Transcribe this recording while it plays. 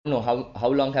know how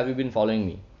long have you been following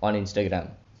me on Instagram?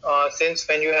 Since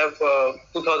when you have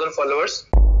 2000 followers.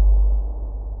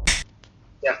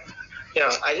 Yeah,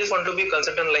 yeah. I just want to be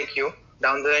consultant like you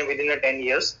down the line within a 10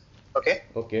 years. Okay.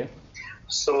 Okay.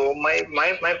 So my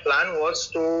plan was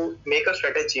to make a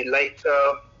strategy,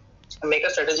 make a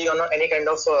strategy on any kind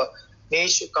of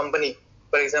niche company.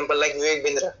 For example, like Vivek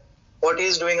Bindra, what he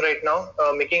is doing right now,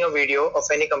 making a video of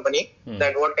any company,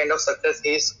 that what kind of success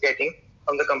he is getting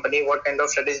from the company, what kind of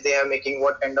strategy they are making,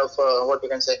 what kind of what you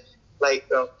can say, like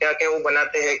क्या क्या वो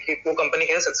बनाते हैं कि वो company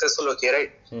कैसे successful होती है,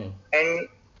 right? And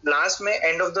last में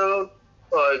end of the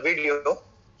video,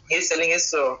 he is selling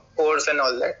his course and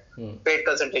all that, paid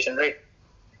consultation, right?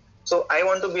 So I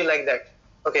want to be like that.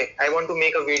 Okay, I want to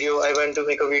make a video. I want to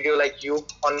make a video like you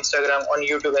on Instagram, on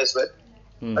YouTube as well.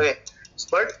 Okay,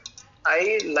 but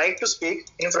I like to speak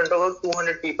in front of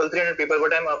 200 people, 300 people,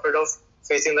 but I'm afraid of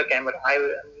facing the camera.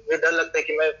 मुझे डर लगता है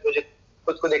कि मैं मुझे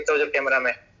खुद को देखता हूँ जब कैमरा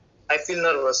में. I feel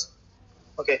nervous.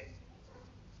 Okay.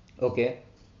 Okay.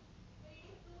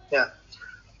 Yeah,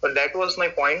 but that was my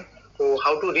point. So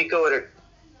how to recover it?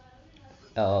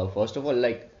 First of all,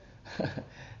 like,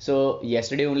 so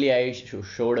yesterday only I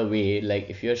showed a way, like,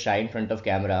 if you're shy in front of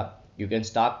camera, you can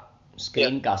start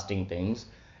screencasting things.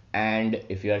 And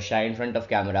if you are shy in front of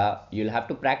camera, you'll have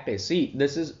to practice. See,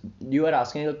 this is, you are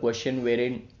asking a question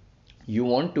wherein you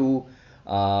want to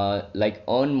like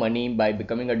earn money by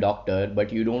becoming a doctor,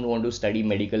 but you don't want to study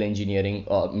medical engineering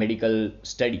or medical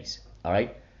studies. All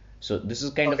right. So this is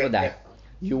kind of a Okay. Yeah. that.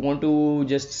 You want to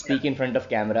just speak in front of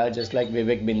camera, just like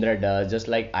Vivek Bindra does, just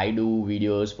like I do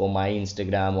videos for my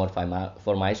Instagram or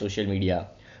for my social media.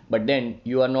 But then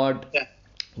you are not Yeah.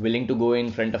 willing to go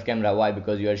in front of camera. Why?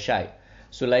 Because you are shy.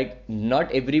 So like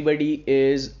not everybody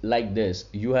is like this.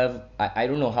 You have I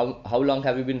don't know how long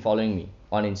have you been following me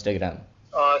on Instagram?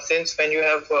 Since when you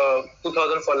have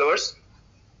 2000 followers.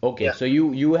 Okay, Yeah. so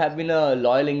you have been a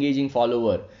loyal, engaging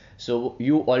follower. So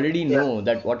you already Yeah. know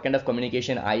that what kind of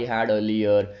communication I had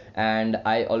earlier, and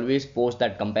I always post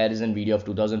that comparison video of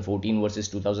 2014 versus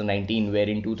 2019, where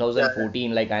in Yeah.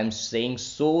 2014, like I'm saying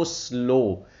so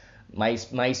slow, my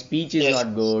speech is Yes.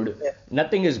 not good, Yeah.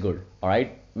 nothing is good. All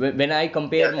right, when I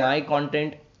compare Yeah. Yeah. my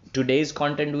content, today's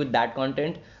content with that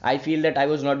content, I feel that I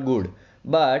was not good.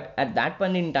 But at that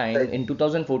point in time, Right. in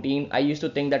 2014, I used to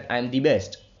think that I'm the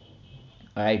best.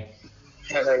 Right.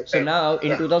 Yeah, right. So Right. now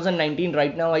in Yeah. 2019,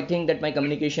 right now, I think that my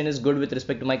communication is good with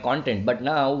respect to my content. But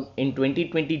now in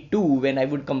 2022, when I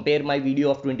would compare my video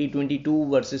of 2022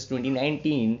 versus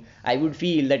 2019, I would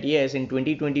feel that yes, in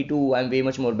 2022, I'm way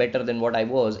much more better than what I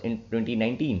was in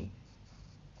 2019.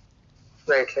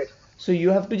 Right. Right. So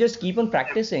you have to just keep on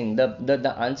practicing.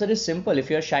 The answer is simple. If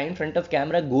you're shy in front of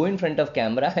camera, go in front of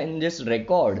camera and just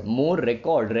record. More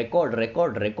record, record,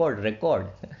 record, record, record.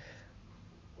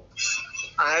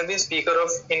 I have been speaker of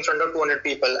in front of 200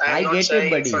 people. I am I not get shy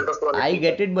it, in front buddy. of 200 I people.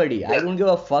 get it, buddy. I Yeah. don't give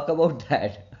a fuck about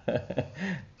that.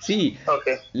 See,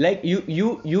 Okay. like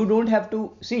you don't have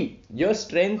to see your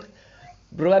strength.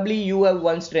 Probably you have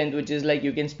one strength, which is like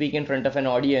you can speak in front of an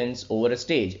audience over a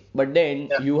stage. But then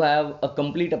Yeah. you have a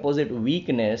complete opposite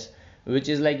weakness, which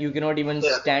is like you cannot even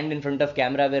Yeah. stand in front of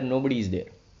camera where nobody is there.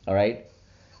 All right.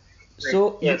 Right. So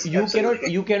Yes. you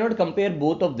Absolutely. cannot compare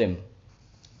both of them.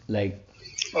 Like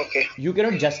Okay. you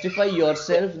cannot justify Yeah.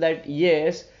 yourself that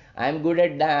yes, I'm good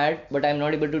at that, but I'm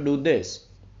not able to do this.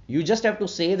 You just have to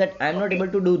say that I'm not Okay.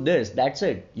 able to do this. That's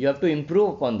it. You have to improve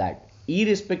upon that,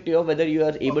 irrespective of whether you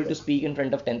are able to Okay. speak in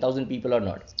front of 10,000 people or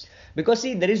not. Because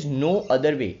see, there is no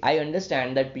other way. I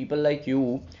understand that people like you,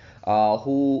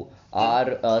 who Hmm.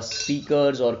 are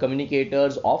speakers or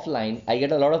communicators offline, I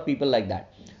get a lot of people like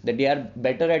that, that they are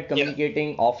better at Yeah.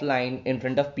 communicating offline in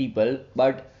front of people,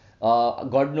 but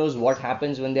God knows what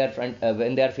happens when they are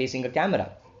when they are facing a camera.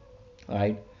 All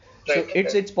right. Right. So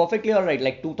it's Right. it's perfectly all right.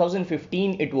 Like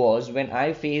 2015, it was when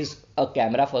I faced a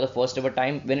camera for the first ever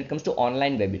time when it comes to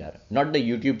online webinar, not the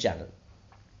YouTube channel.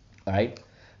 All right.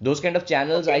 Those kind of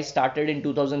channels I Okay. started in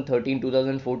 2013,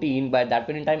 2014. By that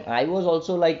point in time, I was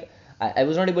also like I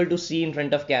was not able to see in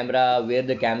front of camera where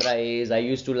the camera is. I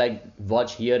used to like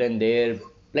watch here and there,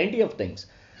 plenty of things.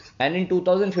 And in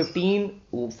 2015,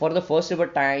 for the first ever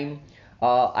time,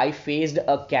 I faced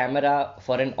a camera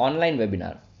for an online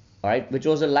webinar, all right, which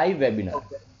was a live webinar.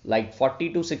 Okay. Like 40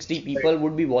 to 60 Right. people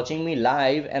would be watching me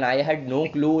live, and I had no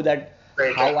clue that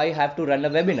Right. how Right. I have to run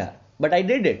a webinar. But I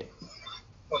did it,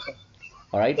 Okay.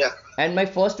 all right. Yeah. And my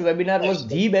first webinar was Excellent.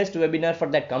 the best webinar for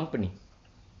that company,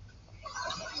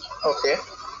 Okay.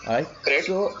 all right. Great.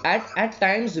 So at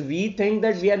times we think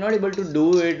that we are not able to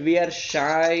do it, we are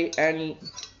shy, and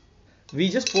we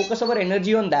just focus our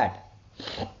energy on that.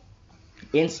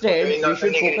 Instead, doing we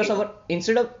should focus negative. our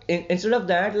instead of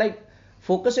that, like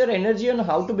focus your energy on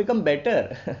how to become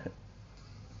better.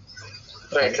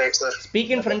 Right, Right? right, sir. Speak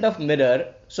in Okay. front of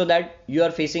mirror so that you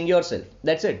are facing yourself.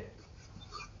 That's it.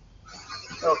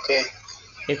 Okay.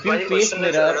 If you My face question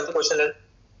is mirror, another question is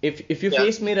if you yeah.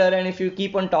 face mirror and if you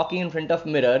keep on talking in front of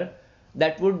mirror,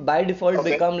 that would by default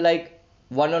Okay. become like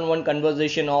one-on-one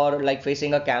conversation or like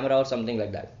facing a camera or something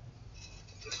like that.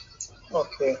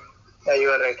 Okay. Yeah, you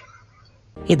are right.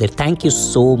 Hey there, thank you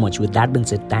so much. With that being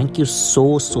said, thank you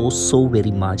so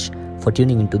very much for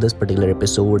tuning into this particular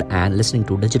episode and listening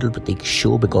to Digital Pratik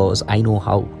show, because I know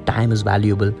how time is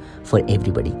valuable for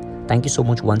everybody. Thank you so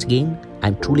much once again.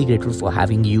 I'm truly grateful for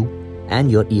having you and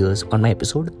your ears on my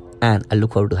episode, and I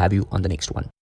look forward to have you on the next one.